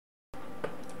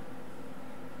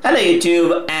Hello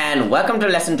YouTube and welcome to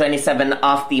lesson 27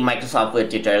 of the Microsoft Word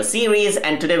tutorial series,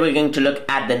 and today we're going to look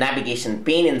at the navigation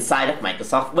pane inside of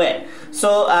Microsoft Word.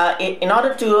 So in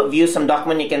order to view some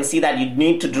document, you can see that you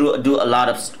need to do a lot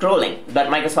of scrolling, but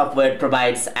Microsoft Word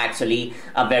provides actually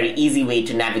a very easy way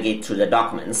to navigate through the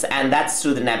documents, and that's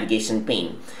through the navigation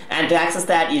pane. And to access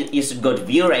that, you should go to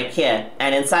view right here,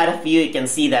 and inside of view you can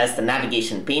see there's the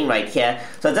navigation pane right here.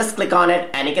 So just click on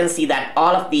it and you can see that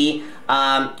all of the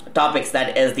topics,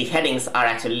 that is the headings, are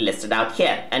actually listed out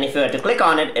here, and if you were to click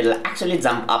on it, it'll actually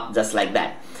jump up just like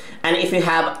that. And if you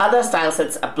have other style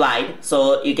sets applied,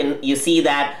 so you see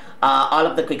that all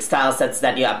of the quick style sets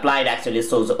that you applied actually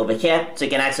shows over here, so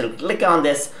you can actually click on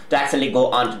this to actually go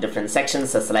on to different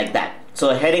sections just like that.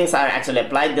 So headings are actually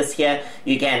applied this here.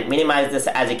 You can minimize this,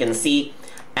 as you can see,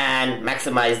 and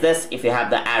maximize this if you have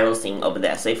the arrow thing over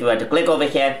there. So if you were to click over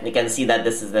here, you can see that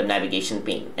this is the navigation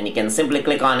pane, and you can simply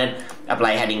click on it,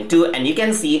 apply heading 2, and you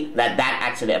can see that that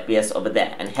actually appears over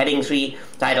there, and heading 3,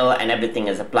 title, and everything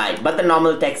is applied, but the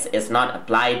normal text is not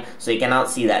applied, so you cannot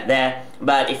see that there.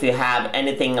 But if you have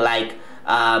anything like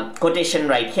quotation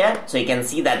right here, so you can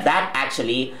see that that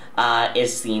actually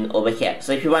is seen over here.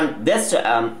 So if you want this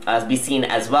to be seen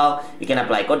as well, you can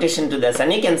apply quotation to this,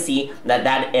 and you can see that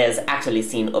that is actually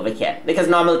seen over here, because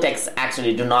normal text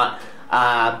actually do not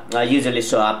usually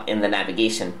show up in the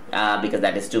navigation because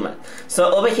that is too much.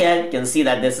 So over here you can see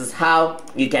that this is how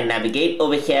you can navigate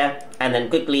over here, and then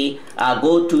quickly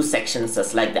go to sections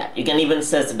just like that. You can even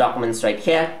search the documents right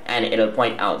here and it'll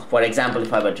point out. For example,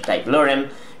 if I were to type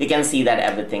lorem, you can see that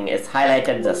everything is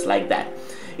highlighted just like that.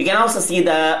 You can also see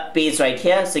the page right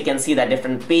here, so you can see that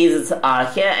different pages are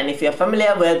here, and if you're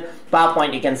familiar with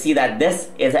PowerPoint, you can see that this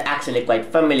is actually quite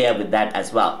familiar with that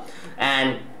as well.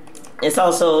 And it's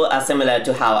also similar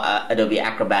to how Adobe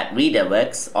Acrobat Reader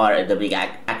works, or Adobe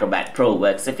Acrobat Pro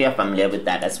works, if you're familiar with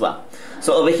that as well.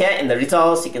 So over here in the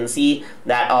results, you can see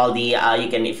that all the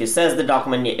if you search the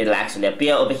document, it'll actually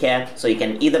appear over here. So you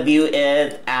can either view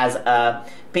it as a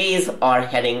page or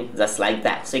heading just like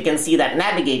that. So you can see that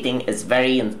navigating is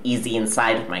very easy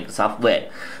inside of Microsoft Word.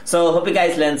 So hope you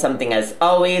guys learned something as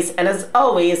always, and as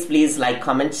always, please like,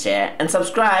 comment, share, and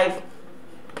subscribe.